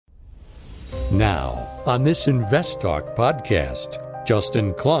Now, on this Invest Talk podcast,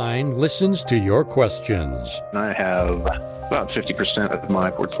 Justin Klein listens to your questions. I have about 50% of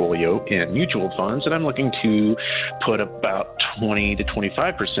my portfolio in mutual funds, and I'm looking to put about 20 to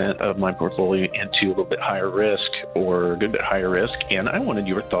 25% of my portfolio into a little bit higher risk or a good bit higher risk. And I wanted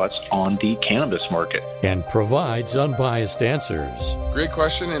your thoughts on the cannabis market. And provides unbiased answers. Great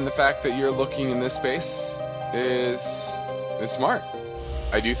question, and the fact that you're looking in this space is smart.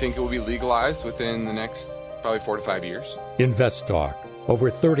 I do think it will be legalized within the next probably 4 to 5 years. Invest Talk. Over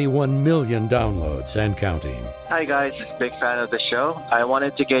 31 million downloads and counting. Hi guys, big fan of the show. I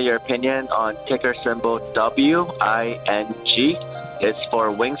wanted to get your opinion on ticker symbol WING. It's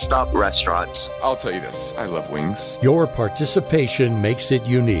for Wingstop restaurants. I'll tell you this, I love wings. Your participation makes it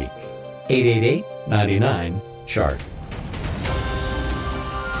unique. 888-99-CHART.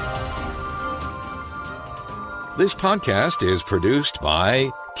 This podcast is produced by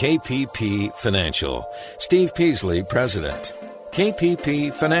KPP Financial. Steve Peasley, President.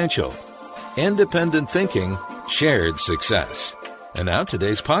 KPP Financial. Independent thinking, shared success. And now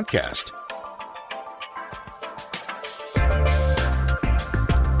today's podcast.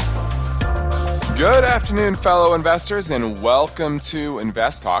 Good afternoon, fellow investors, and welcome to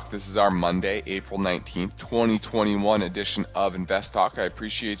Invest Talk. This is our Monday, April 19th, 2021 edition of Invest Talk. I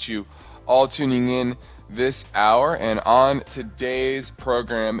appreciate you all tuning in this hour, and on today's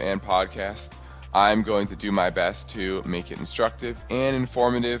program and podcast, I'm going to do my best to make it instructive and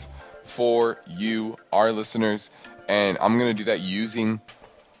informative for you, our listeners, and I'm going to do that using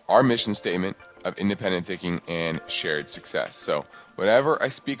our mission statement of independent thinking and shared success. So whatever I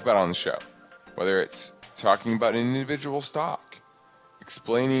speak about on the show, whether it's talking about an individual stock,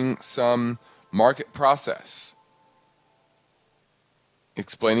 explaining some market process,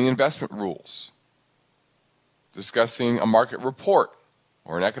 explaining investment rules, discussing a market report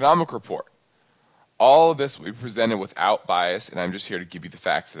or an economic report, all of this will be presented without bias, and I'm just here to give you the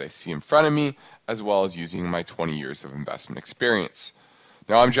facts that I see in front of me, as well as using my 20 years of investment experience.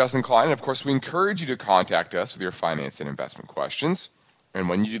 Now, I'm Justin Klein, and of course, we encourage you to contact us with your finance and investment questions, and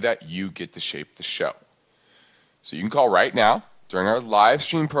when you do that, you get to shape the show. So you can call right now during our live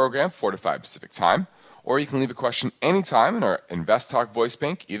stream program, 4 to 5 Pacific time, or you can leave a question anytime in our Invest Talk voice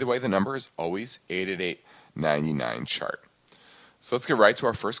bank. Either way, the number is always 888-99-CHART. So let's get right to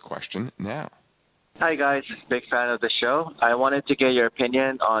our first question now. Hi guys, big fan of the show. I wanted to get your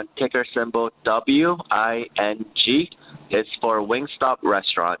opinion on ticker symbol WING. It's for Wingstop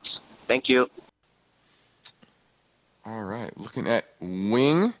restaurants. Thank you. All right, looking at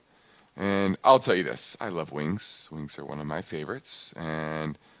Wing, and I'll tell you this, I love wings. Wings are one of my favorites,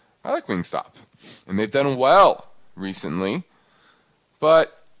 and I like Wingstop. And they've done well recently,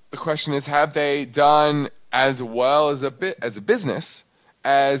 but the question is, have they done as well as a business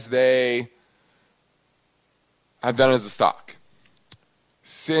as they have done as a stock?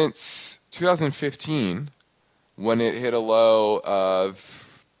 Since 2015, when it hit a low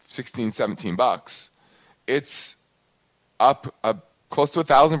of 16, 17 bucks, it's up close to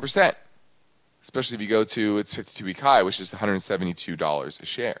 1,000%, especially if you go to its 52-week high, which is $172 a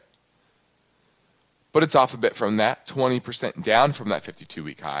share. But it's off a bit from that, 20% down from that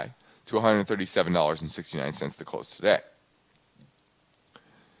 52-week high to $137.69 to close today.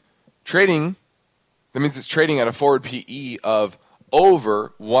 Trading, that means it's trading at a forward PE of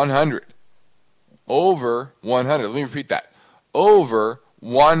over 100. Over 100. Let me repeat that. Over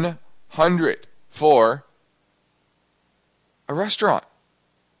 100 for a restaurant.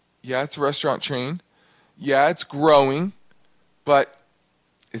 Yeah, it's a restaurant chain. Yeah, it's growing. But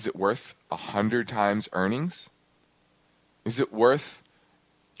is it worth 100 times earnings? Is it worth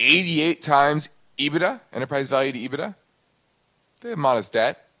 88 times EBITDA, enterprise value to EBITDA? They have modest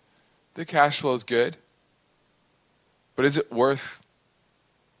debt. The cash flow is good. But is it worth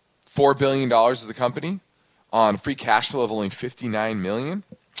 $4 billion as a company on free cash flow of only $59 million?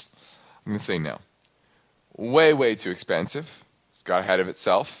 I'm going to say no. Way, way too expensive. It's got ahead of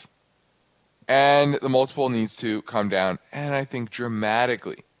itself. And the multiple needs to come down, and I think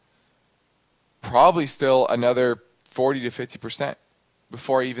dramatically. Probably still another 40 to 50%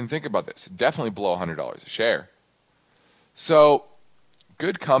 before I even think about this. Definitely below $100 a share. So,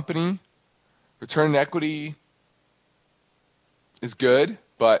 good company. Return on equity is good,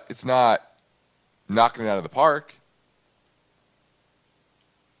 but it's not knocking it out of the park.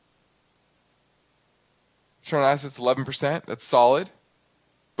 Return on assets 11%. That's solid,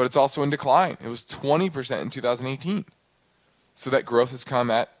 but it's also in decline. It was 20% in 2018. So that growth has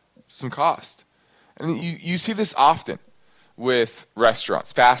come at some cost. And you see this often with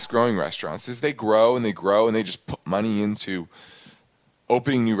restaurants, fast-growing restaurants, is they grow and they grow and they just put money into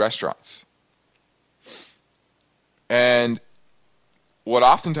opening new restaurants. And what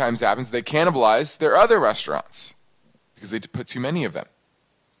oftentimes happens, they cannibalize their other restaurants because they put too many of them.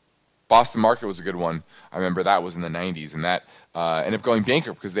 Boston Market was a good one. I remember that was in the 90s, and that ended up going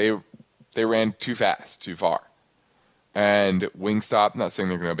bankrupt because they ran too fast, too far. And Wingstop, not saying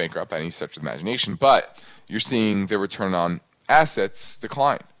they're going to go bankrupt by any stretch of the imagination, but you're seeing their return on assets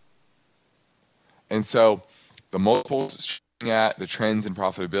decline. And so the multiples at the trends in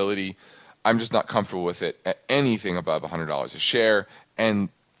profitability, I'm just not comfortable with it at anything above $100 a share. And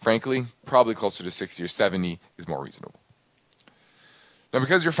frankly, probably closer to 60 or 70 is more reasonable. Now,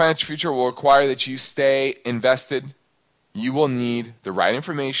 because your financial future will require that you stay invested, you will need the right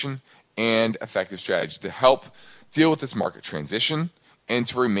information and effective strategy to help deal with this market transition and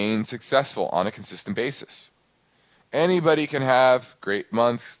to remain successful on a consistent basis. Anybody can have great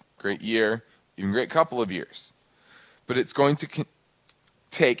month, great year, even great couple of years. But it's going to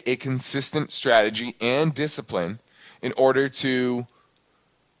take a consistent strategy and discipline in order to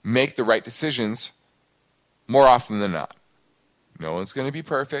make the right decisions more often than not. No one's going to be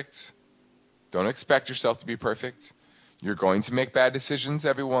perfect. Don't expect yourself to be perfect. You're going to make bad decisions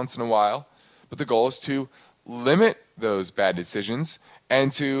every once in a while, but the goal is to limit those bad decisions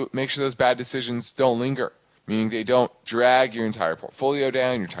and to make sure those bad decisions don't linger, meaning they don't drag your entire portfolio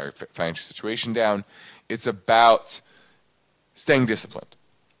down, your entire financial situation down. It's about staying disciplined.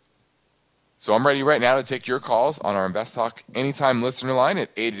 So I'm ready right now to take your calls on our Invest Talk Anytime listener line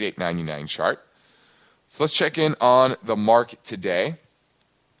at 888-99-CHART. So let's check in on the market today.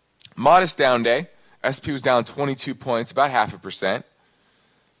 Modest down day. S&P was down 22 points, about 0.5%.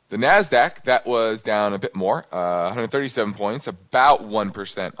 The NASDAQ, that was down a bit more, 137 points, about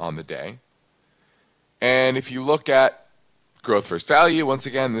 1% on the day. And if you look at growth versus value, once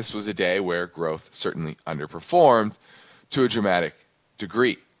again, this was a day where growth certainly underperformed to a dramatic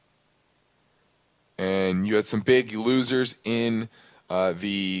degree. And you had some big losers in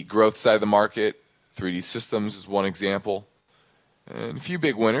the growth side of the market. 3D Systems is one example. And a few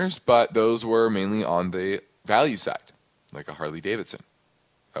big winners, but those were mainly on the value side, like a Harley-Davidson.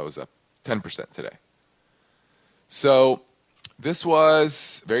 That was up 10% today. So this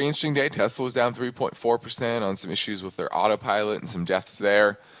was a very interesting day. Tesla was down 3.4% on some issues with their autopilot and some deaths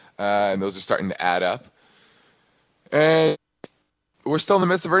there. And those are starting to add up. And we're still in the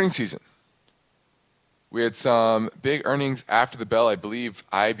midst of earnings season. We had some big earnings after the bell. I believe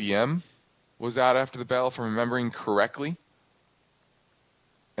IBM was out after the bell, if I'm remembering correctly.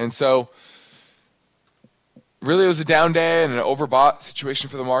 And so really it was a down day and an overbought situation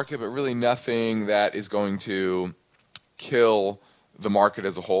for the market, but really nothing that is going to kill the market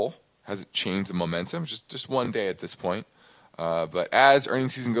as a whole. Hasn't changed the momentum, just one day at this point. But as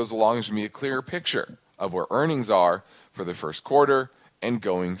earnings season goes along, there's going to be a clearer picture of where earnings are for the first quarter and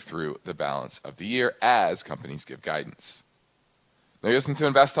going through the balance of the year as companies give guidance. Now you listen to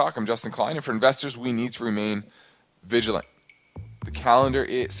Invest Talk. I'm Justin Klein, and for investors, we need to remain vigilant. The calendar,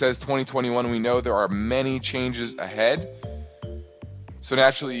 it says 2021. We know there are many changes ahead. So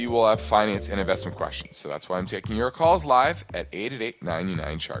naturally, you will have finance and investment questions. So that's why I'm taking your calls live at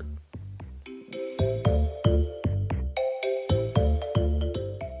 888-99-CHART.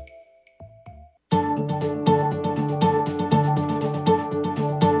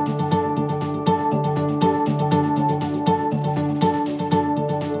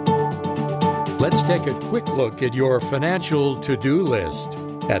 Let's take a quick look at your financial to-do list.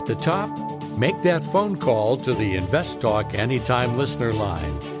 At the top, make that phone call to the Invest Talk Anytime listener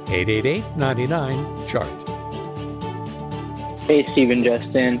line, 888-99-CHART. Hey, Steve and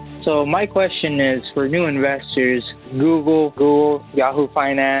Justin. So my question is for new investors, Google, Yahoo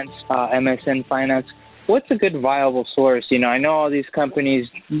Finance, MSN Finance, what's a good viable source? You know, I know all these companies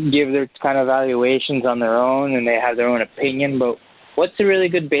give their kind of valuations on their own and they have their own opinion, but what's a really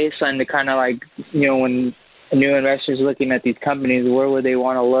good baseline to kind of like, you know, when a new investor is looking at these companies, where would they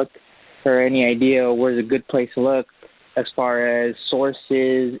want to look, or any idea where's a good place to look as far as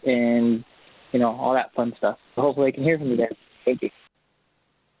sources and, you know, all that fun stuff? Hopefully I can hear from you guys. Thank you.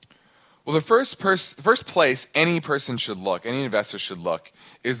 Well, the first place any person should look, any investor should look,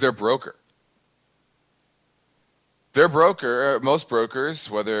 is their broker. Their broker, most brokers,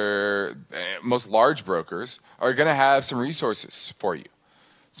 most large brokers, are going to have some resources for you.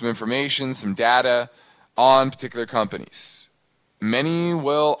 Some information, some data on particular companies. Many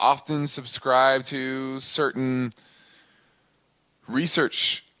will often subscribe to certain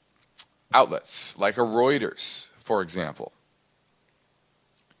research outlets, like a Reuters, for example.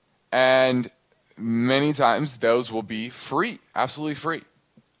 And many times those will be free, absolutely free.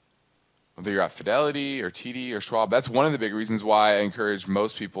 Whether you're at Fidelity or TD or Schwab, that's one of the big reasons why I encourage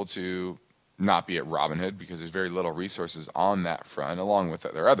most people to not be at Robinhood because there's very little resources on that front, along with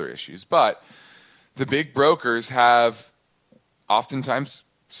their other issues. But the big brokers have oftentimes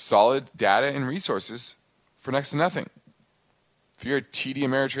solid data and resources for next to nothing. If you're a TD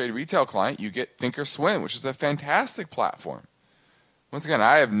Ameritrade retail client, you get Thinkorswim, which is a fantastic platform. Once again,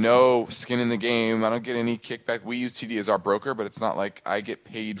 I have no skin in the game. I don't get any kickback. We use TD as our broker, but it's not like I get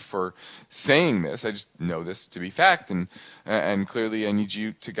paid for saying this. I just know this to be fact, and clearly I need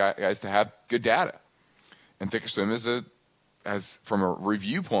you to guys to have good data. And Thinkorswim has from a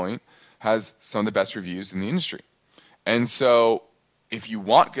review point, has some of the best reviews in the industry. And so if you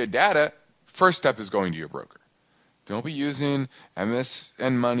want good data, first step is going to your broker. Don't be using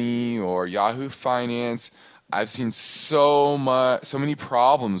MSN Money or Yahoo Finance. I've seen so many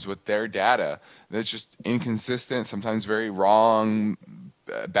problems with their data that's just inconsistent, sometimes very wrong,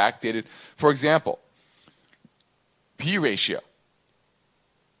 backdated. For example, P ratio.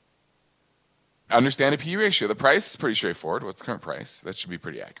 Understand a P ratio. The price is pretty straightforward. What's the current price? That should be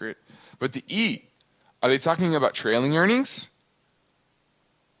pretty accurate. But the E, are they talking about trailing earnings?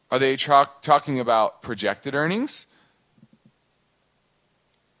 Are they talking about projected earnings?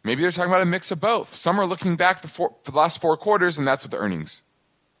 Maybe they're talking about a mix of both. Some are looking back for the last 4 quarters, and that's what the earnings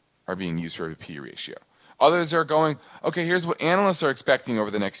are being used for a P ratio. Others are going, okay, here's what analysts are expecting over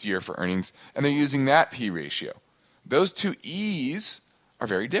the next year for earnings, and they're using that P ratio. Those two E's are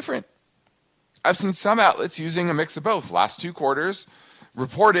very different. I've seen some outlets using a mix of both. Last 2 quarters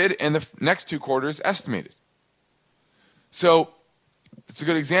reported and the next 2 quarters estimated. So it's a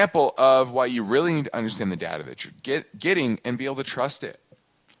good example of why you really need to understand the data that you're getting and be able to trust it.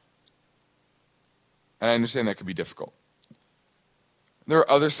 And I understand that could be difficult. There are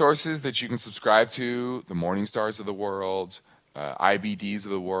other sources that you can subscribe to, the Morningstars of the world, IBDs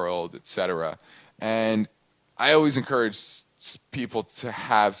of the world, etc. And I always encourage people to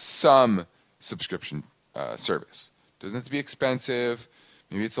have some subscription service. It doesn't have to be expensive.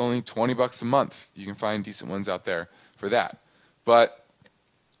 Maybe it's only $20 a month. You can find decent ones out there for that. But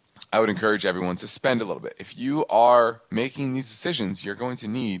I would encourage everyone to spend a little bit. If you are making these decisions, you're going to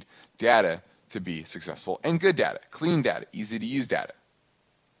need data to be successful, and good data, clean data, easy to use data.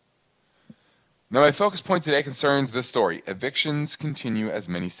 Now my focus point today concerns this story. Evictions continue as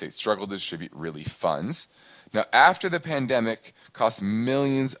many states struggle to distribute relief funds. Now after the pandemic cost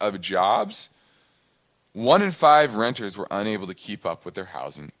millions of jobs, 1 in 5 renters were unable to keep up with their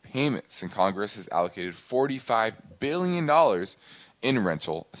housing payments, and Congress has allocated $45 billion in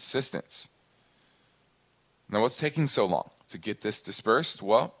rental assistance. Now what's taking so long to get this dispersed?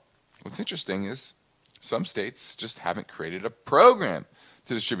 Well, what's interesting is some states just haven't created a program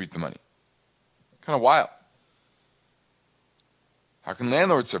to distribute the money. Kind of wild. How can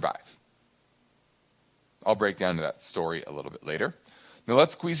landlords survive? I'll break down to that story a little bit later. Now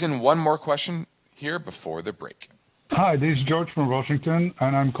let's squeeze in one more question here before the break. Hi, this is George from Washington,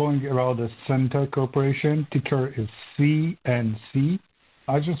 and I'm calling about the Centel Corporation. Ticker is CNC.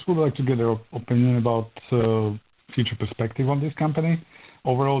 I just would like to get your opinion about future perspective on this company.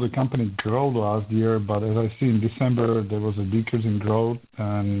 Overall, the company grew last year, but as I see in December, there was a decrease in growth,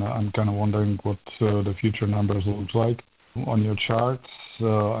 and I'm kind of wondering what the future numbers look like. On your charts,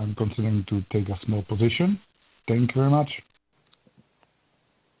 I'm considering to take a small position. Thank you very much.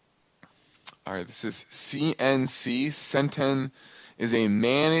 All right, this is CNC. Centen is a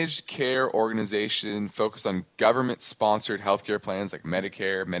managed care organization focused on government-sponsored healthcare plans like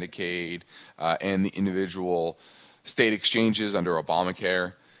Medicare, Medicaid, and the individual state exchanges under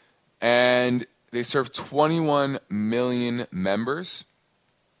Obamacare. And they serve 21 million members,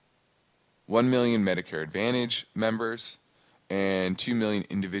 1 million Medicare Advantage members, and 2 million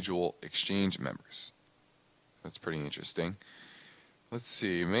individual exchange members. That's pretty interesting. Let's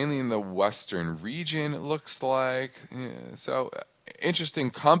see, mainly in the western region, it looks like. Yeah, so,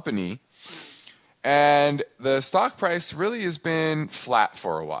 interesting company. And the stock price really has been flat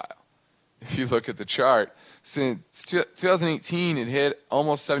for a while. If you look at the chart, since 2018, it hit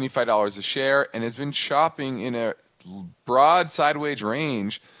almost $75 a share and has been chopping in a broad sideways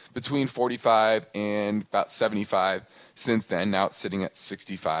range between 45 and about 75 since then. Now it's sitting at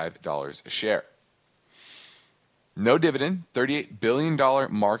 $65 a share. No dividend, $38 billion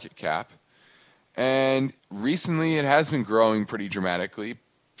market cap. And recently it has been growing pretty dramatically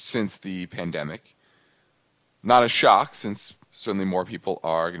since the pandemic. Not a shock, since certainly more people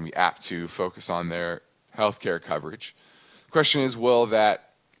are going to be apt to focus on their healthcare coverage. The question is, will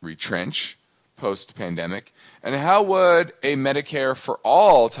that retrench post-pandemic? And how would a Medicare for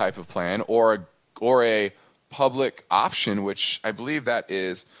all type of plan or a public option, which I believe that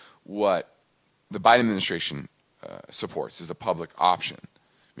is what the Biden administration supports, is a public option,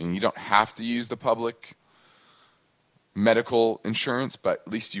 I mean, you don't have to use the public medical insurance, but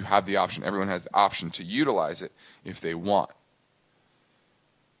at least you have the option. Everyone has the option to utilize it if they want.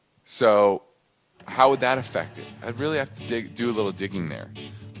 So how would that affect it? I'd really have to do a little digging there.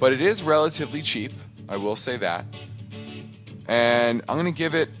 But it is relatively cheap, I will say that. And I'll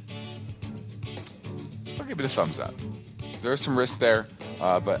give it a thumbs up. There's some risk there,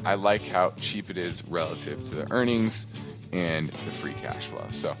 but I like how cheap it is relative to the earnings and the free cash flow.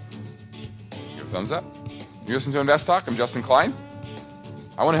 So give a thumbs up. You're listening to Invest Talk. I'm Justin Klein.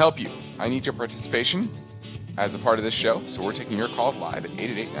 I want to help you. I need your participation as a part of this show, so we're taking your calls live at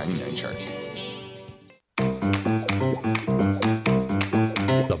 888-99-CHART.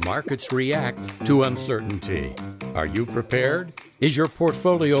 The markets react to uncertainty. Are you prepared? Is your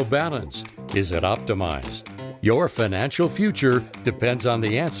portfolio balanced? Is it optimized? Your financial future depends on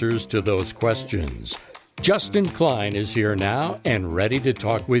the answers to those questions. Justin Klein is here now and ready to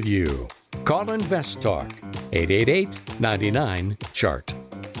talk with you. Call Invest Talk, 888-99-CHART.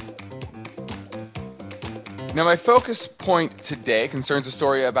 Now, my focus point today concerns a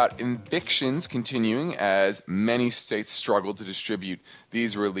story about evictions continuing as many states struggle to distribute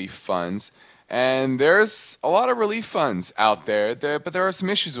these relief funds. And there's a lot of relief funds out there, but there are some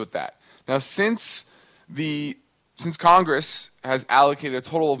issues with that. Now, since Congress has allocated a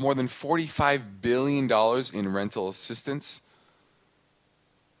total of more than $45 billion in rental assistance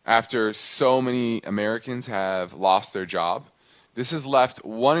after so many Americans have lost their job, this has left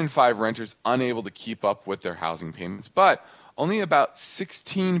 1 in 5 renters unable to keep up with their housing payments, but only about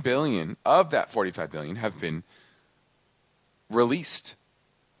 $16 billion of that $45 billion have been released.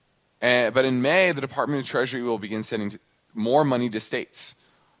 But in May, the Department of Treasury will begin sending more money to states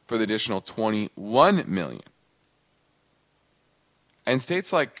for the additional $21 million. And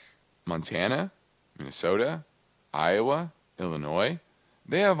states like Montana, Minnesota, Iowa, Illinois,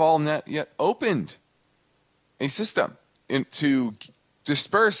 they have all not yet opened a system to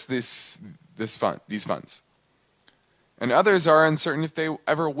disperse these funds. And others are uncertain if they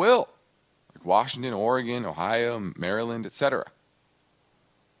ever will, like Washington, Oregon, Ohio, Maryland, etc.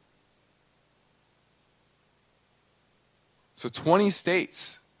 So 20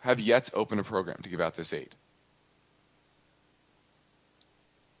 states have yet to open a program to give out this aid.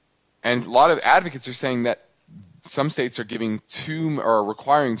 And a lot of advocates are saying that some states are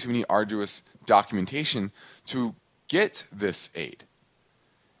requiring too many arduous documentation to get this aid.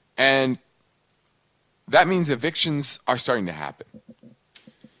 And that means evictions are starting to happen.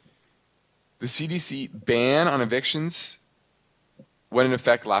 The CDC ban on evictions went into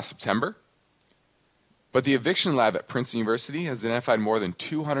effect last September, but the eviction lab at Princeton University has identified more than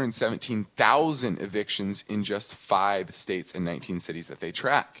 217,000 evictions in just 5 states and 19 cities that they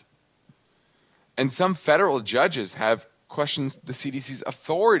track. And some federal judges have questioned the CDC's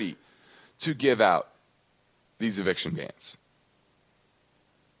authority to give out these eviction bans.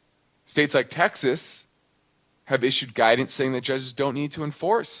 States like Texas have issued guidance saying that judges don't need to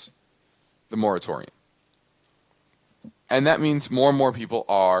enforce the moratorium. And that means more and more people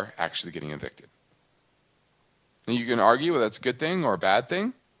are actually getting evicted. And you can argue whether that's a good thing or a bad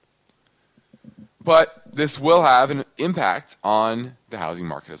thing, but this will have an impact on the housing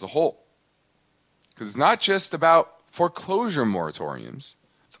market as a whole. Because it's not just about foreclosure moratoriums,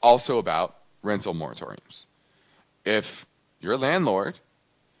 it's also about rental moratoriums. If you're a landlord,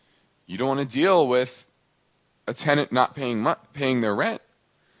 you don't want to deal with a tenant not paying their rent.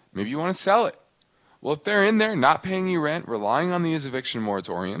 Maybe you want to sell it. Well, if they're in there not paying you rent, relying on these eviction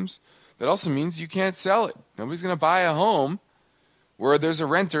moratoriums, that also means you can't sell it. Nobody's going to buy a home where there's a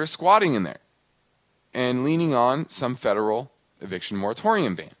renter squatting in there and leaning on some federal eviction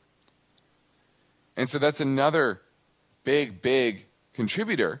moratorium ban. And so that's another big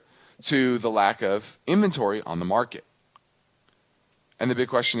contributor to the lack of inventory on the market. And the big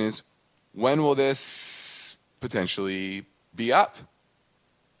question is, when will this potentially be up?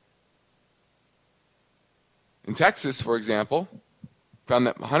 In Texas, for example, found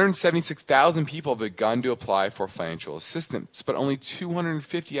that 176,000 people have begun to apply for financial assistance, but only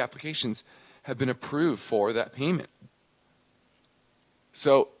 250 applications have been approved for that payment.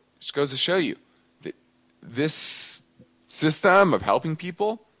 So it just goes to show you that this system of helping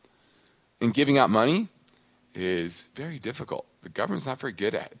people and giving out money is very difficult. The government's not very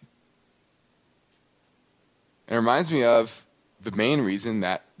good at it. And it reminds me of the main reason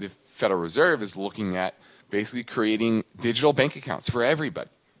that the Federal Reserve is looking at basically creating digital bank accounts for everybody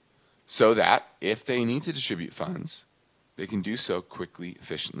so that if they need to distribute funds, they can do so quickly,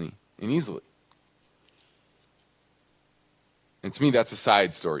 efficiently, and easily. And to me, that's a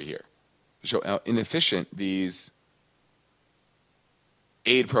side story here to show how inefficient these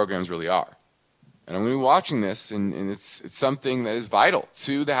aid programs really are. And I'm going to be watching this, and it's something that is vital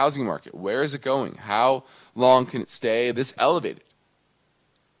to the housing market. Where is it going? How long can it stay this elevated?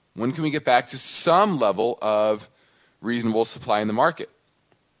 When can we get back to some level of reasonable supply in the market?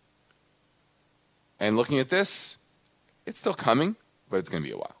 And looking at this, it's still coming, but it's going to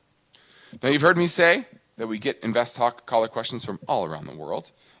be a while. Now, you've heard me say that we get Invest Talk caller questions from all around the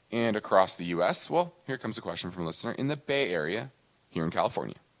world and across the U.S. Well, here comes a question from a listener in the Bay Area here in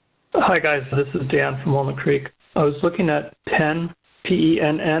California. Hi, guys. This is Dan from Walnut Creek. I was looking at PENN,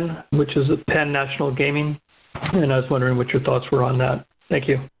 PENN, which is a Penn National Gaming, and I was wondering what your thoughts were on that. Thank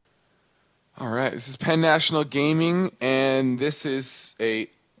you. All right. This is Penn National Gaming, and this is a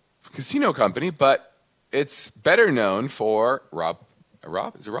casino company, but it's better known for Rob?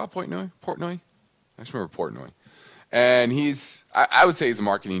 Is it Rob Portnoy? I just remember Portnoy. And I would say he's a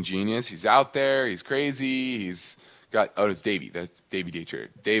marketing genius. He's out there. He's crazy. He's got, it's Davey. That's Davey Day Trader.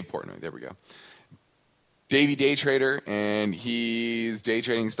 Dave Portnoy. There we go. Davey Day Trader, and he's day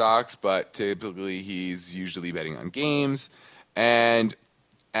trading stocks, but typically he's usually betting on games. And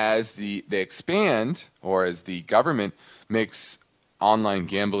as they expand, or as the government makes online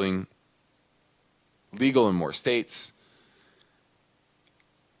gambling legal in more states,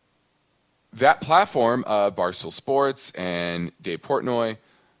 that platform of Barstool Sports and Dave Portnoy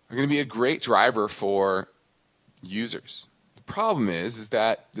are going to be a great driver for users. The problem is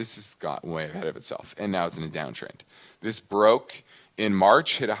that this has gotten way ahead of itself, and now it's in a downtrend. This broke in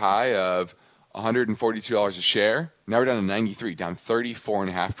March, hit a high of $142 a share. Now we're down to 93, down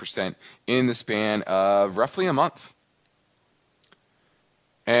 34.5% in the span of roughly a month.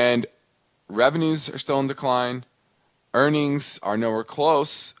 And revenues are still in decline. Earnings are nowhere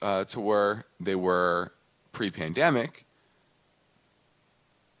close to where they were pre-pandemic.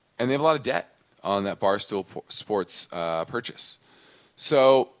 And they have a lot of debt on that Barstool Sports purchase.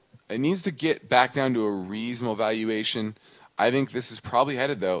 So it needs to get back down to a reasonable valuation. I think this is probably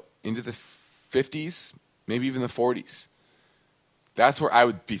headed, though, into the 50s, maybe even the 40s. That's where I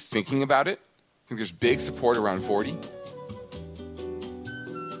would be thinking about it. I think there's big support around 40.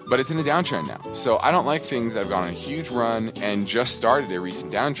 But it's in a downtrend now. So I don't like things that have gone on a huge run and just started a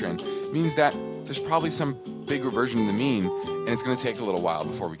recent downtrend. It means that there's probably some big reversion to the mean, and it's going to take a little while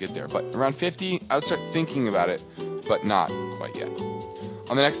before we get there. But around 50, I would start thinking about it, but not quite yet.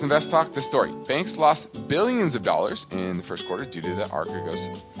 On the next Invest Talk, this story. Banks lost billions of dollars in the first quarter due to the Archegos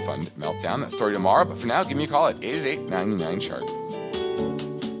fund meltdown. That story tomorrow, but for now, give me a call at 888-99-CHART.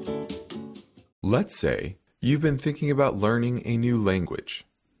 Let's say you've been thinking about learning a new language.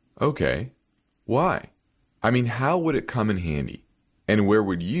 Okay, why? I mean, how would it come in handy? And where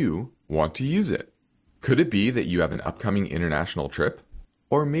would you want to use it? Could it be that you have an upcoming international trip?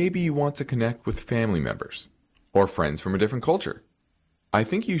 Or maybe you want to connect with family members or friends from a different culture? I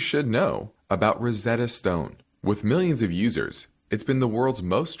think you should know about Rosetta Stone. With millions of users, it's been the world's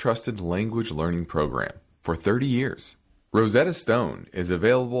most trusted language learning program for 30 years. Rosetta Stone is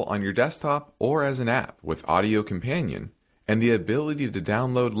available on your desktop or as an app with Audio Companion and the ability to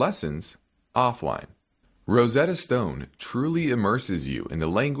download lessons offline. Rosetta Stone truly immerses you in the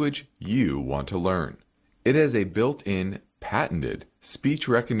language you want to learn. It has a built-in, patented speech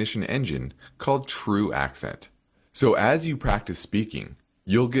recognition engine called True Accent. So as you practice speaking,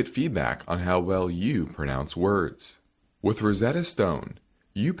 you'll get feedback on how well you pronounce words. With Rosetta Stone,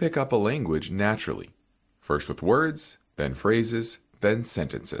 you pick up a language naturally, first with words, then phrases, then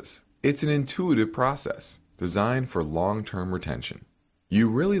sentences. It's an intuitive process designed for long-term retention. You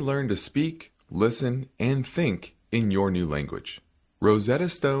really learn to speak, listen, and think in your new language. Rosetta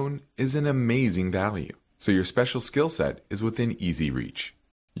Stone is an amazing value, so your special skill set is within easy reach.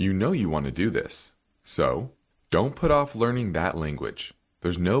 You know you want to do this, so don't put off learning that language.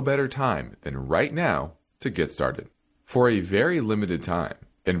 There's no better time than right now to get started. For a very limited time,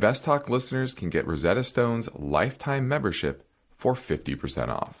 Invest Talk listeners can get Rosetta Stone's lifetime membership for 50%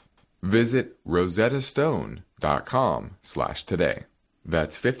 off. Visit rosettastone.com/today.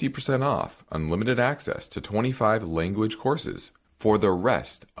 That's 50% off unlimited access to 25 language courses for the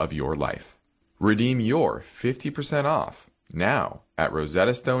rest of your life. Redeem your 50% off now at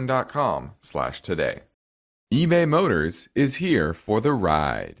rosettastone.com/today. eBay Motors is here for the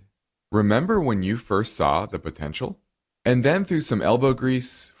ride. Remember when you first saw the potential? And then through some elbow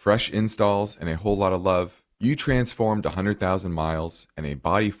grease, fresh installs, and a whole lot of love, you transformed 100,000 miles and a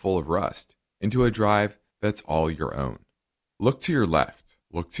body full of rust into a drive that's all your own. Look to your left.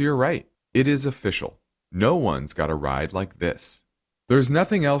 Look to your right. It is official. No one's got a ride like this. There's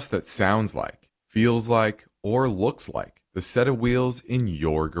nothing else that sounds like, feels like, or looks like the set of wheels in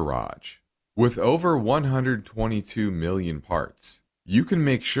your garage. With over 122 million parts, you can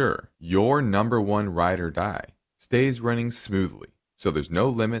make sure your number one ride or die stays running smoothly, so there's no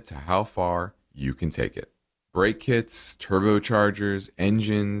limit to how far you can take it. Brake kits, turbochargers,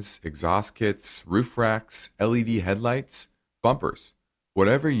 engines, exhaust kits, roof racks, LED headlights, bumpers,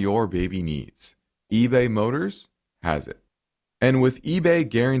 whatever your baby needs, eBay Motors has it. And with eBay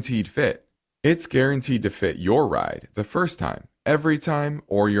Guaranteed Fit, it's guaranteed to fit your ride the first time, every time,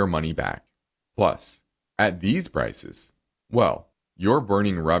 or your money back. Plus, at these prices, well, you're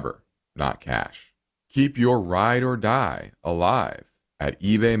burning rubber, not cash. Keep your ride or die alive at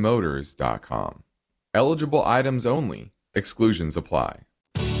ebaymotors.com. Eligible items only. Exclusions apply.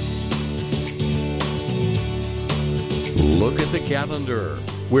 Look at the calendar.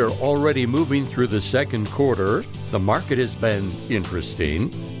 We're already moving through the second quarter. The market has been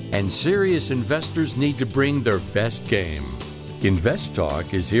interesting, and serious investors need to bring their best game. Invest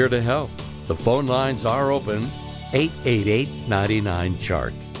Talk is here to help. The phone lines are open,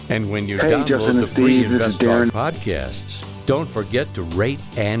 888-99-CHART. And when you download the free Invest Talk podcasts, don't forget to rate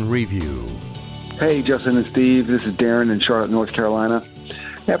and review. Hey, Justin and Steve. This is Darren in Charlotte, North Carolina.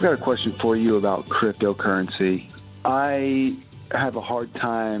 Hey, I've got a question for you about cryptocurrency. I have a hard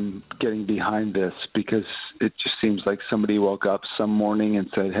time getting behind this because it just seems like somebody woke up some morning and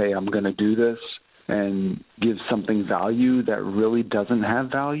said, hey, I'm going to do this, and give something value that really doesn't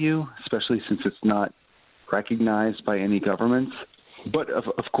have value, especially since it's not recognized by any governments. But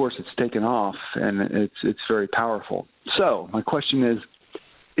of course, it's taken off, and it's very powerful. So my question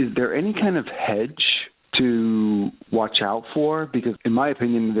is there any kind of hedge to watch out for? Because in my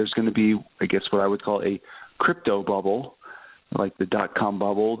opinion, there's going to be, I guess, what I would call a crypto bubble, like the .com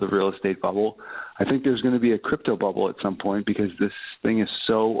bubble, the real estate bubble. I think there's going to be a crypto bubble at some point because this thing is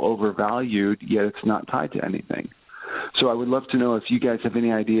so overvalued, yet it's not tied to anything. So I would love to know if you guys have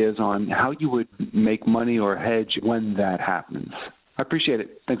any ideas on how you would make money or hedge when that happens. I appreciate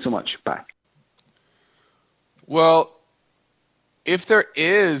it. Thanks so much. Bye. Well, if there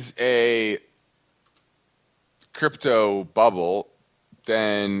is a crypto bubble,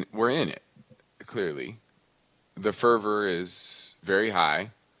 then we're in it, clearly. The fervor is very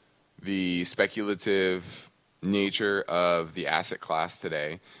high. The speculative nature of the asset class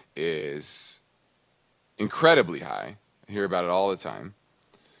today is incredibly high. I hear about it all the time.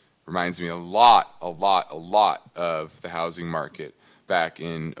 Reminds me a lot of the housing market back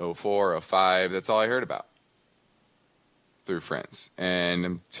in 04, 05. That's all I heard about through friends. And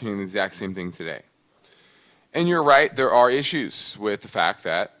I'm doing the exact same thing today. And you're right, there are issues with the fact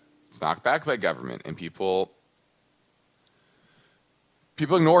that it's knocked back by government, and people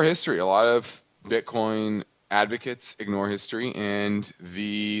ignore history. A lot of Bitcoin advocates ignore history and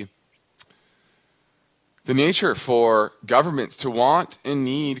the nature for governments to want and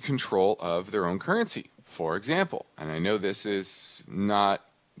need control of their own currency. For example, and I know this is not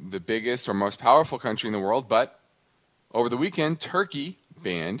the biggest or most powerful country in the world, but over the weekend, Turkey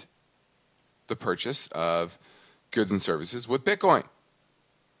banned the purchase of goods and services with Bitcoin.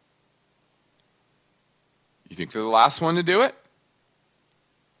 You think they're the last one to do it?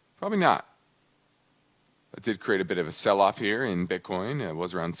 Probably not. That did create a bit of a sell-off here in Bitcoin. It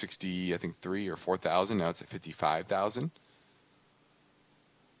was around 60, I think 3 or 4,000. Now it's at 55,000.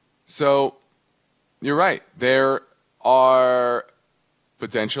 So you're right. There are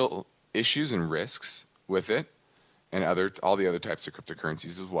potential issues and risks with it, and all the other types of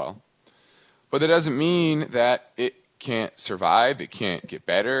cryptocurrencies as well. But that doesn't mean that it can't survive. It can't get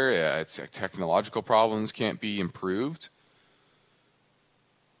better. Its technological problems can't be improved.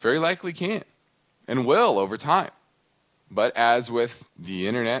 Very likely can and will over time. But as with the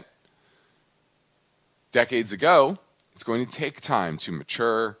internet decades ago, it's going to take time to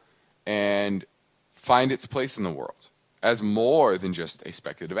mature and find its place in the world as more than just a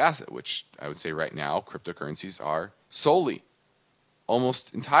speculative asset, which I would say right now cryptocurrencies are solely,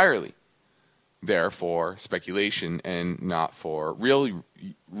 almost entirely, there for speculation and not for real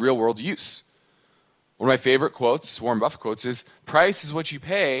world use. One of my favorite quotes, Warren Buffett quotes, is price is what you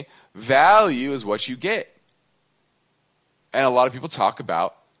pay, value is what you get. And a lot of people talk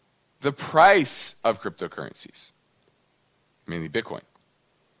about the price of cryptocurrencies, mainly Bitcoin.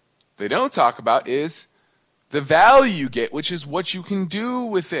 They don't talk about is the value you get, which is what you can do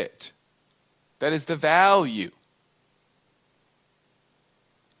with it. That is the value.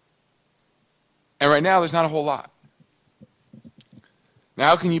 And right now, there's not a whole lot. Now,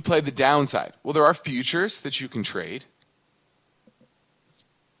 how can you play the downside? Well, there are futures that you can trade. It's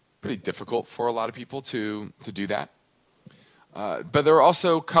pretty difficult for a lot of people to do that. But there are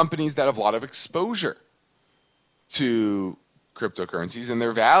also companies that have a lot of exposure to cryptocurrencies, and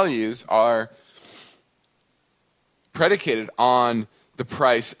their values are predicated on the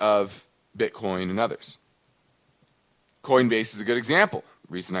price of Bitcoin and others. Coinbase is a good example.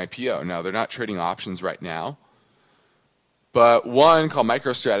 Recent IPO. Now, they're not trading options right now, but one called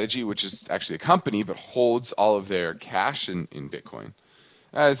MicroStrategy, which is actually a company but holds all of their cash in Bitcoin,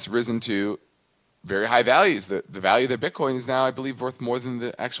 has risen to very high values. The value of their Bitcoin is now, I believe, worth more than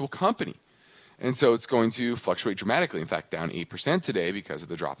the actual company. And so it's going to fluctuate dramatically. In fact, down 8% today because of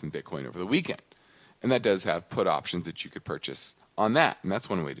the drop in Bitcoin over the weekend. And that does have put options that you could purchase on that. And that's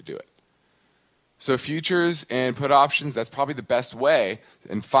one way to do it. So futures and put options, that's probably the best way,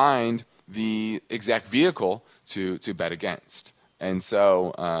 and find the exact vehicle to bet against. And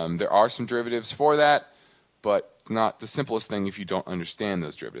so there are some derivatives for that, but not the simplest thing if you don't understand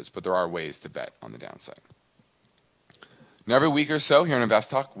those derivatives. But there are ways to bet on the downside. Now, every week or so here on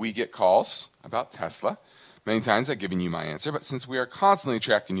Invest Talk, we get calls about Tesla. Many times I've given you my answer, but since we are constantly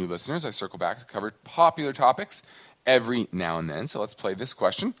attracting new listeners, I circle back to cover popular topics every now and then. So let's play this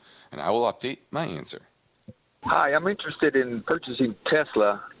question, and I will update my answer. Hi, I'm interested in purchasing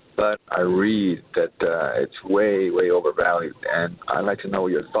Tesla, but I read that it's way, way overvalued, and I'd like to know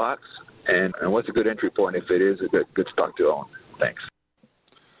your thoughts and what's a good entry point if it is a good stock to own. Thanks.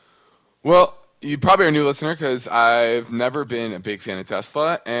 Well, you probably are a new listener because I've never been a big fan of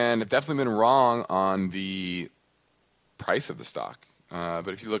Tesla, and I've definitely been wrong on the price of the stock. But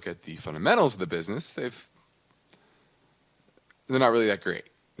if you look at the fundamentals of the business, they're not really that great.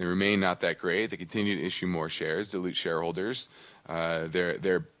 They remain not that great. They continue to issue more shares, dilute shareholders.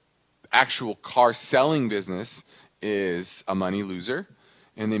 Their actual car selling business is a money loser,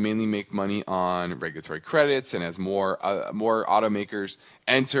 and they mainly make money on regulatory credits. And as more automakers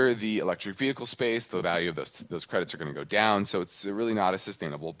enter the electric vehicle space, the value of those credits are going to go down. So it's really not a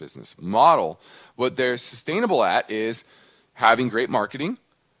sustainable business model. What they're sustainable at is having great marketing,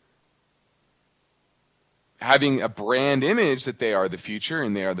 having a brand image that they are the future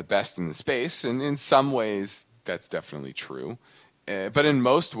and they are the best in the space. And in some ways, that's definitely true. But in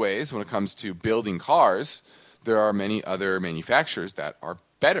most ways, when it comes to building cars, there are many other manufacturers that are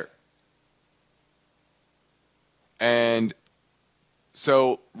better. And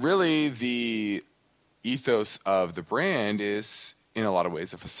so really the ethos of the brand is in a lot of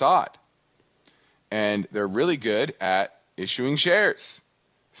ways a facade. And they're really good at issuing shares.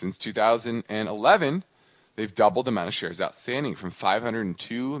 Since 2011, they've doubled the amount of shares outstanding from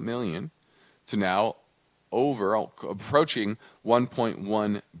 502 million to now approaching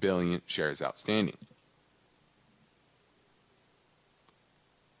 1.1 billion shares outstanding.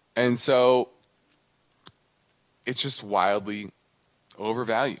 And so it's just wildly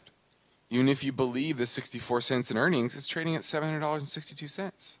overvalued. Even if you believe the 64 cents in earnings, it's trading at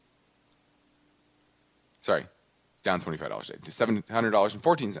 $700.62. Sorry, down $25 today to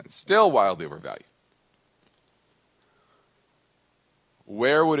 $700.14. Still wildly overvalued.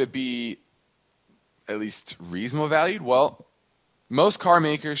 Where would it be at least reasonable valued? Well, most car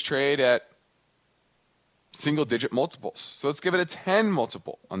makers trade at single-digit multiples. So let's give it a 10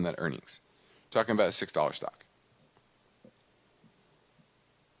 multiple on that earnings. Talking about a $6 stock.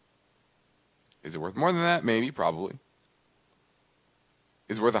 Is it worth more than that? Maybe, probably.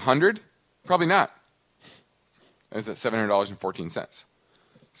 Is it worth 100? Probably not. And it's at $700.14.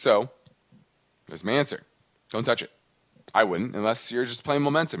 So, there's my answer. Don't touch it. I wouldn't, unless you're just playing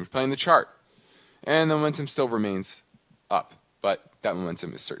momentum. You're playing the chart. And the momentum still remains up. But that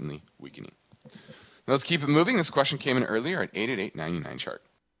momentum is certainly weakening. Now let's keep it moving. This question came in earlier at 888-99 chart.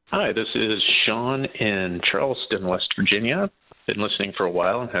 Hi, this is Sean in Charleston, West Virginia. Been listening for a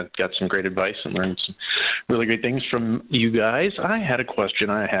while and have got some great advice and learned some really great things from you guys. I had a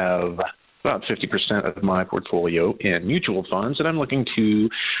question. I have about 50% of my portfolio in mutual funds, and I'm looking to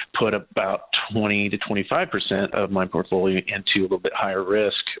put about 20 to 25% of my portfolio into a little bit higher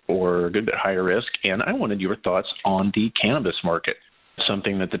risk or a good bit higher risk, and I wanted your thoughts on the cannabis market.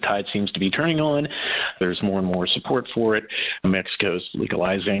 Something that the tide seems to be turning on. There's more and more support for it. Mexico's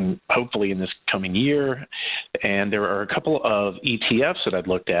legalizing, hopefully in this coming year. And there are a couple of ETFs that I've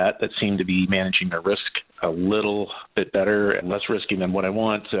looked at that seem to be managing their risk a little bit better and less risky than what I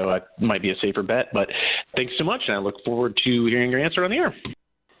want. So it might be a safer bet. But thanks so much, and I look forward to hearing your answer on the air.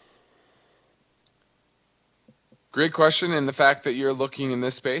 Great question, and the fact that you're looking in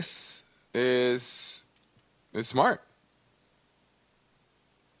this space is smart.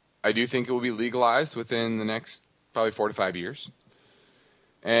 I do think it will be legalized within the next probably 4 to 5 years.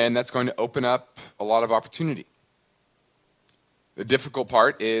 And that's going to open up a lot of opportunity. The difficult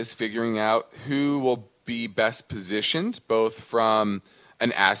part is figuring out who will be best positioned, both from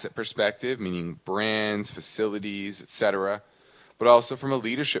an asset perspective, meaning brands, facilities, etc., but also from a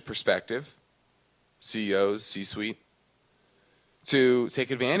leadership perspective, CEOs, C-suite, to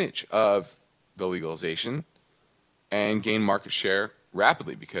take advantage of the legalization and gain market share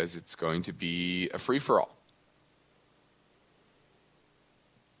rapidly because it's going to be a free-for-all.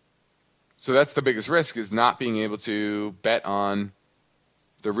 So that's the biggest risk, is not being able to bet on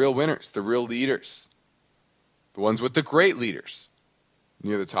the real winners, the real leaders, the ones with the great leaders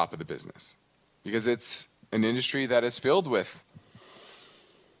near the top of the business. Because it's an industry that is filled with,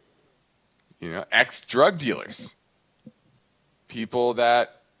 ex-drug dealers, people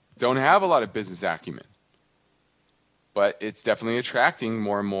that don't have a lot of business acumen. But it's definitely attracting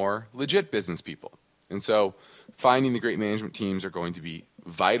more and more legit business people. And so finding the great management teams are going to be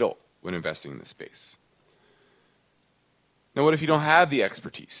vital when investing in this space. Now, what if you don't have the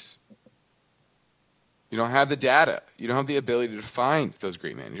expertise? You don't have the data. You don't have the ability to find those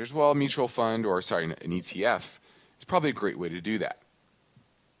great managers. Well, a mutual fund an ETF is probably a great way to do that.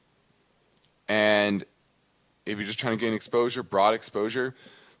 And if you're just trying to gain exposure, broad exposure,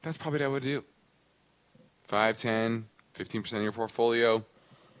 that's probably what I would do. 5, 10, 15% of your portfolio,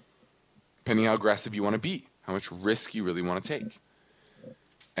 depending how aggressive you want to be, how much risk you really want to take.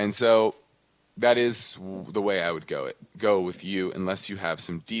 And so that is the way I would go with you, unless you have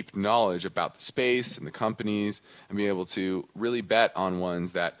some deep knowledge about the space and the companies and be able to really bet on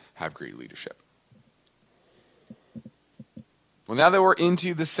ones that have great leadership. Well, now that we're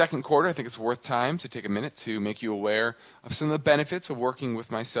into the second quarter, I think it's worth time to take a minute to make you aware of some of the benefits of working with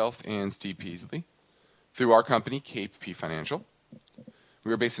myself and Steve Peasley through our company, KPP Financial.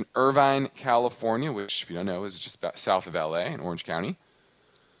 We are based in Irvine, California, which, if you don't know, is just about south of LA in Orange County.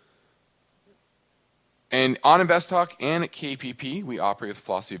 And on InvestTalk and at KPP, we operate with the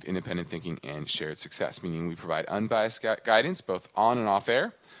philosophy of independent thinking and shared success, meaning we provide unbiased guidance both on and off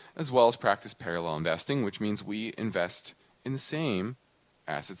air, as well as practice parallel investing, which means we invest in the same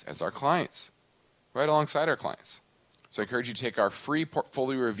assets as our clients, right alongside our clients. So I encourage you to take our free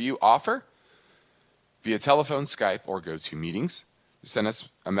portfolio review offer via telephone, Skype, or GoToMeetings. Send us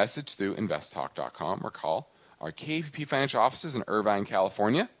a message through investtalk.com or call our KPP Financial offices in Irvine,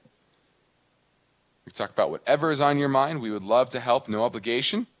 California. We talk about whatever is on your mind. We would love to help, no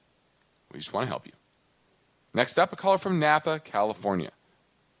obligation. We just want to help you. Next up, a caller from Napa, California.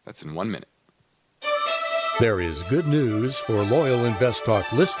 That's in 1 minute. There is good news for loyal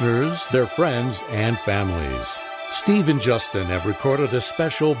InvestTalk listeners, their friends, and families. Steve and Justin have recorded a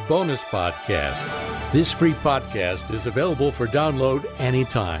special bonus podcast. This free podcast is available for download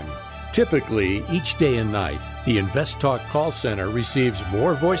anytime. Typically, each day and night, the InvestTalk call center receives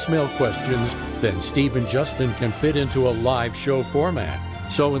more voicemail questions than Steve and Justin can fit into a live show format.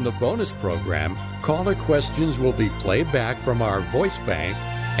 So in the bonus program, caller questions will be played back from our voice bank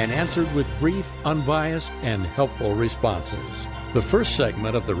and answered with brief, unbiased, and helpful responses. The first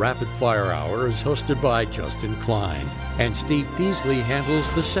segment of the Rapid Fire Hour is hosted by Justin Klein, and Steve Peasley handles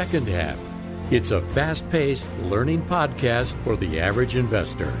the second half. It's a fast-paced learning podcast for the average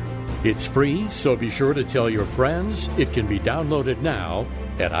investor. It's free, so be sure to tell your friends. It can be downloaded now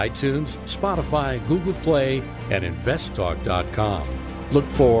at iTunes, Spotify, Google Play, and investtalk.com. Look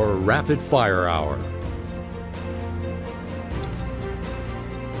for Rapid Fire Hour.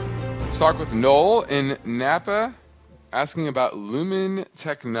 Let's talk with Noel in Napa, asking about Lumen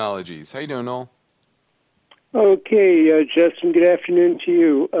Technologies. How you doing, Noel? Okay, Justin, good afternoon to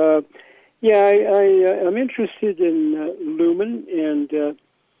you. I'm interested in Lumen,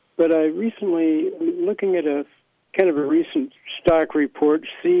 but I recently, looking at a kind of a recent stock report,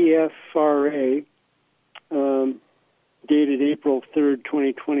 CFRA, dated April 3rd,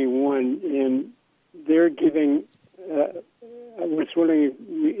 2021, and they're giving, I was wondering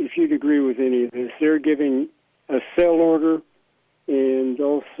if you'd agree with any of this, they're giving a sell order, and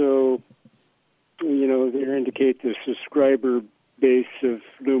also, they indicate the subscriber base of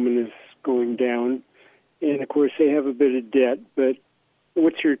Lumen is going down, and of course they have a bit of debt, but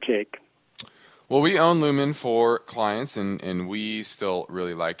what's your take? Well, we own Lumen for clients, and we still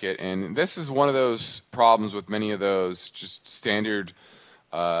really like it. And this is one of those problems with many of those just standard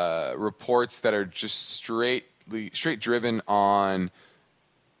reports that are just straight driven on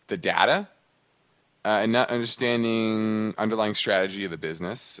the data and not understanding underlying strategy of the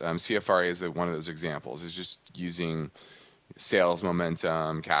business. CFRA is one of those examples. It's just using sales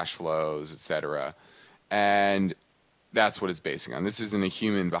momentum, cash flows, etc. And that's what it's basing on. This isn't a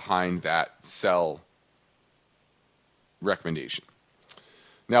human behind that sell recommendation.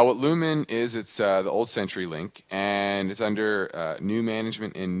 Now, what Lumen is, it's the old CenturyLink, and it's under new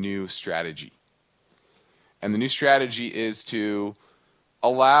management and new strategy. And the new strategy is to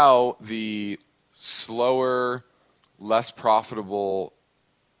allow the slower, less profitable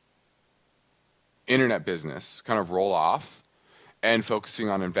internet business kind of roll off and focusing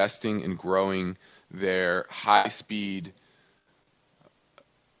on investing and growing their high-speed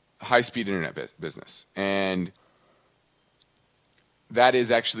internet business. And that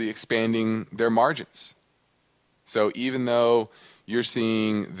is actually expanding their margins. So even though you're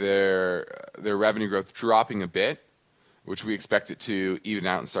seeing their revenue growth dropping a bit, which we expect it to even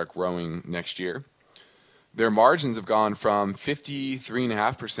out and start growing next year, their margins have gone from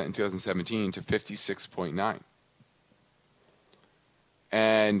 53.5% in 2017 to 56.9%.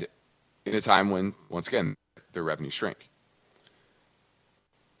 And in a time when, once again, their revenues shrink.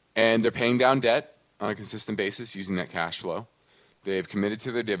 And they're paying down debt on a consistent basis using that cash flow. They've committed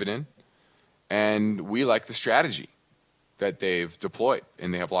to their dividend, and we like the strategy that they've deployed,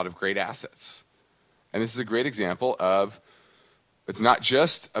 and they have a lot of great assets. And this is a great example of, it's not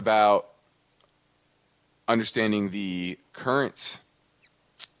just about understanding the current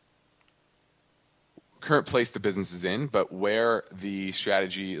place the business is in, but where the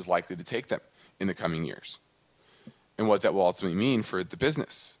strategy is likely to take them in the coming years, and what that will ultimately mean for the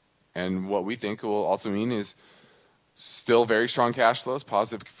business. And what we think will also mean is still very strong cash flows,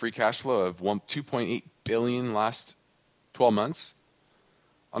 positive free cash flow of $2.8 billion last 12 months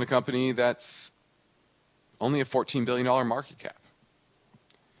on a company that's only a $14 billion market cap.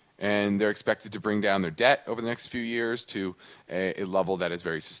 And they're expected to bring down their debt over the next few years to a level that is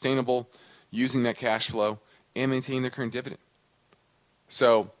very sustainable, using that cash flow and maintaining their current dividend.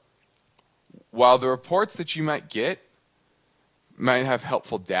 So while the reports that you might get might have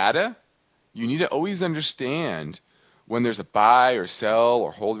helpful data, you need to always understand when there's a buy or sell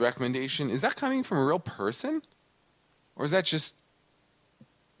or hold recommendation, is that coming from a real person? Or is that just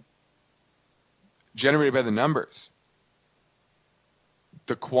generated by the numbers?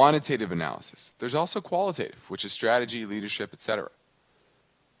 The quantitative analysis. There's also qualitative, which is strategy, leadership, etc.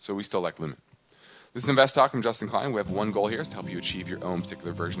 So we still like Lumen. This is Invest Talk. I'm Justin Klein. We have one goal here, is to help you achieve your own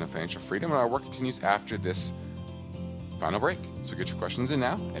particular version of financial freedom. And our work continues after this final break. So get your questions in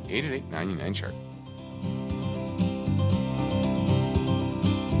now at 888-99-CHART.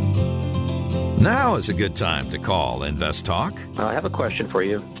 Now is a good time to call Invest Talk. I have a question for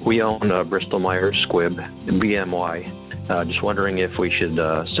you. We own Bristol Myers Squibb, BMY. Just wondering if we should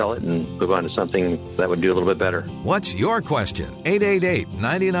sell it and move on to something that would do a little bit better. What's your question?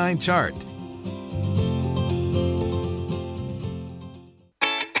 888-99-CHART.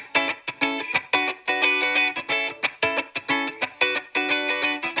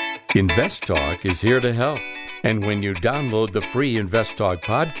 Invest Talk is here to help. And when you download the free Invest Talk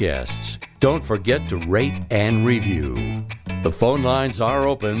podcasts, don't forget to rate and review. The phone lines are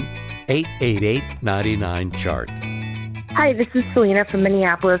open, 888-99-CHART. Hi, this is Selena from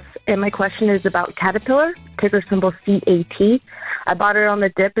Minneapolis, and my question is about Caterpillar, ticker symbol CAT. I bought it on the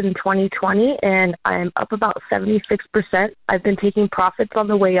dip in 2020, and I'm up about 76%. I've been taking profits on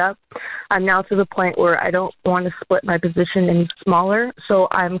the way up. I'm now to the point where I don't want to split my position any smaller, so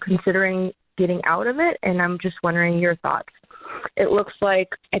I'm considering getting out of it, and I'm just wondering your thoughts. It looks like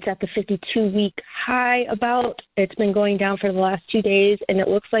it's at the 52-week high about. It's been going down for the last 2 days, and it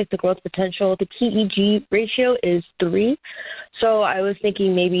looks like the growth potential, the PEG ratio is 3. So I was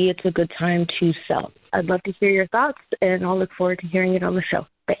thinking maybe it's a good time to sell. I'd love to hear your thoughts, and I'll look forward to hearing it on the show.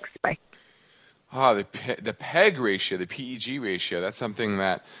 Thanks. Bye. The PEG ratio, the PEG ratio, that's something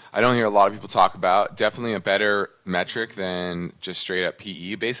that I don't hear a lot of people talk about. Definitely a better metric than just straight up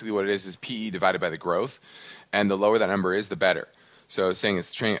PE. Basically what it is PE divided by the growth, and the lower that number is, the better. So it's saying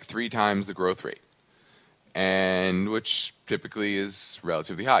it's trading at 3 times the growth rate, and which typically is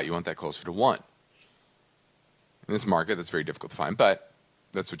relatively high. You want that closer to 1. In this market, that's very difficult to find, but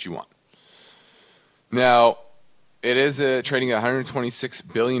that's what you want. Now, it is trading at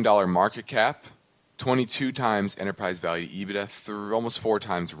 $126 billion market cap, 22 times enterprise value to EBITDA, almost 4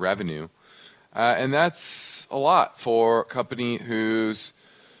 times revenue. And that's a lot for a company whose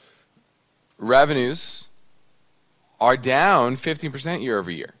revenues are down 15% year over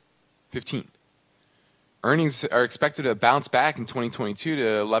year. 15. Earnings are expected to bounce back in 2022 to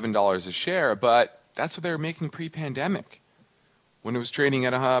 $11 a share, but that's what they were making pre-pandemic when it was trading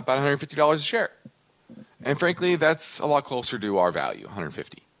at about $150 a share. And frankly, that's a lot closer to our value,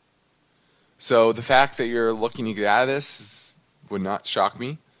 $150. So the fact that you're looking to get out of this would not shock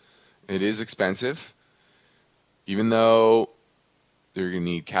me. It is expensive, even though they're going to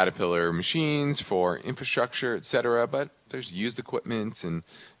need Caterpillar machines for infrastructure, etc. But there's used equipment, and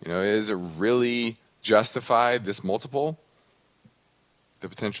is it really justified this multiple? The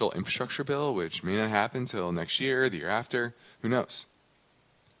potential infrastructure bill, which may not happen till next year, the year after, who knows?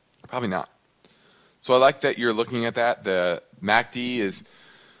 Probably not. So I like that you're looking at that. The MACD is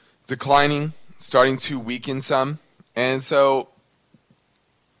declining, starting to weaken some. And so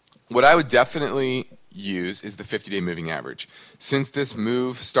What I would definitely use is the 50-day moving average. Since this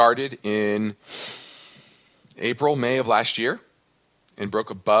move started in April, May of last year and broke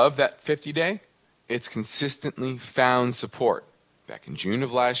above that 50-day, it's consistently found support. Back in June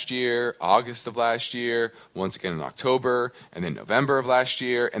of last year, August of last year, once again in October, and then November of last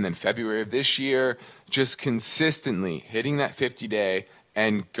year, and then February of this year, just consistently hitting that 50-day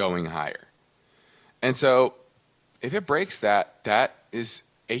and going higher. And so if it breaks that, that is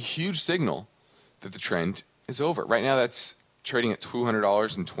a huge signal that the trend is over. Right now that's trading at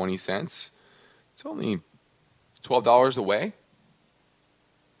 $200.20. It's only $12 away,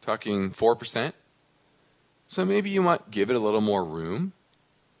 talking 4%. So maybe you might give it a little more room.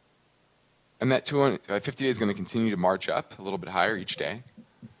 And that 50 day is going to continue to march up a little bit higher each day.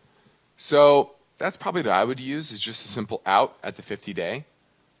 So that's probably what I would use, is just a simple out at the 50-day.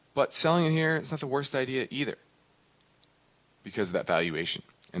 But selling it here is not the worst idea either, because of that valuation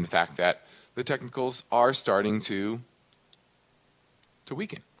and the fact that the technicals are starting to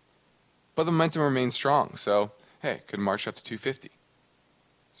weaken. But the momentum remains strong. So, hey, it could march up to 250.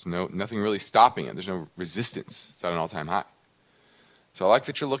 There's nothing really stopping it. There's no resistance. It's at an all-time high. So I like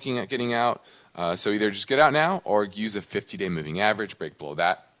that you're looking at getting out. So either just get out now or use a 50-day moving average, break below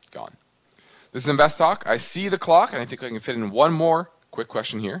that, gone. This is Invest Talk. I see the clock, and I think I can fit in one more quick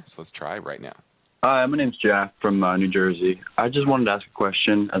question here. So let's try right now. Hi, my name's Jack from New Jersey. I just wanted to ask a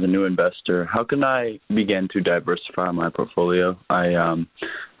question as a new investor. How can I begin to diversify my portfolio? I have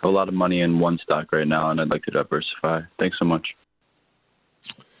a lot of money in one stock right now, and I'd like to diversify. Thanks so much.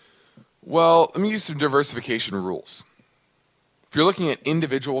 Well, let me use some diversification rules. If you're looking at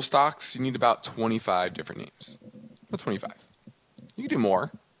individual stocks, you need about 25 different names. About 25. You can do more.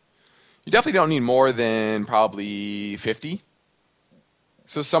 You definitely don't need more than probably 50.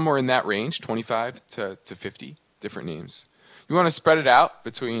 So somewhere in that range, 25 to 50 different names. You want to spread it out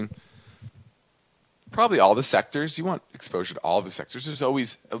between probably all the sectors. You want exposure to all the sectors. There's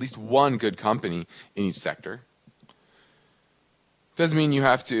always at least one good company in each sector. Doesn't mean you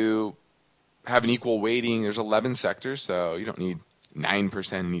have to have an equal weighting. There's 11 sectors, so you don't need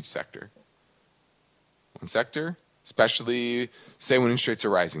 9% in each sector. One sector, especially say when interest rates are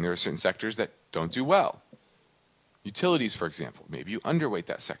rising, there are certain sectors that don't do well. Utilities, for example, maybe you underweight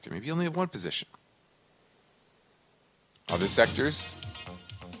that sector. Maybe you only have one position. Other sectors,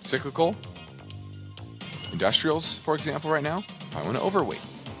 cyclical, industrials, for example, right now, probably want to overweight.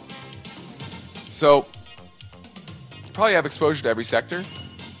 So you probably have exposure to every sector,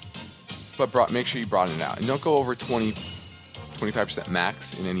 but make sure you broaden it out. And don't go over 25%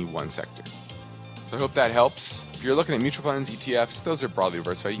 max in any one sector. So I hope that helps. If you're looking at mutual funds, ETFs, those are broadly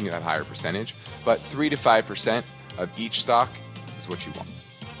diversified. You can get a higher percentage, but 3 to 5% of each stock is what you want.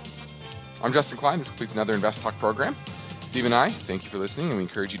 I'm Justin Klein. This completes another Invest Talk program. Steve and I, thank you for listening, and we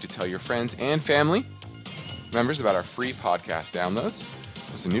encourage you to tell your friends and family members about our free podcast downloads.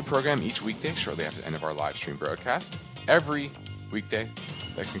 There's a new program each weekday shortly after the end of our live stream broadcast. Every weekday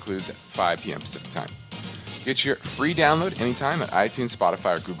that concludes at 5 p.m. Pacific time. Get your free download anytime at iTunes,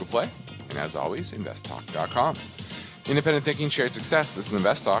 Spotify, or Google Play. And as always, investtalk.com. Independent thinking, shared success. This is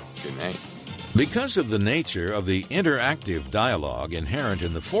Invest Talk. Good night. Because of the nature of the interactive dialogue inherent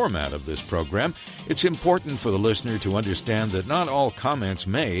in the format of this program, it's important for the listener to understand that not all comments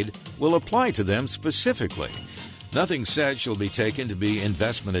made will apply to them specifically. Nothing said shall be taken to be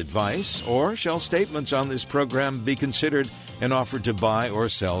investment advice, or shall statements on this program be considered an offer to buy or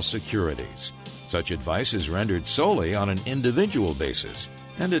sell securities. Such advice is rendered solely on an individual basis,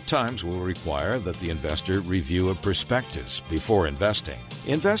 and at times will require that the investor review a prospectus before investing.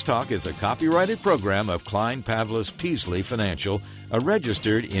 Invest Talk is a copyrighted program of Klein Pavlis Peasley Financial, a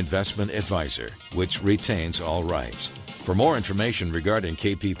registered investment advisor, which retains all rights. For more information regarding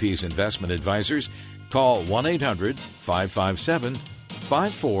KPP's investment advisors, call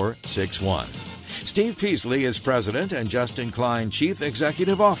 1-800-557-5461. Steve Peasley is President and Justin Klein, Chief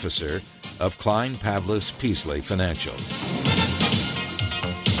Executive Officer of Klein Pavlis Peasley Financial.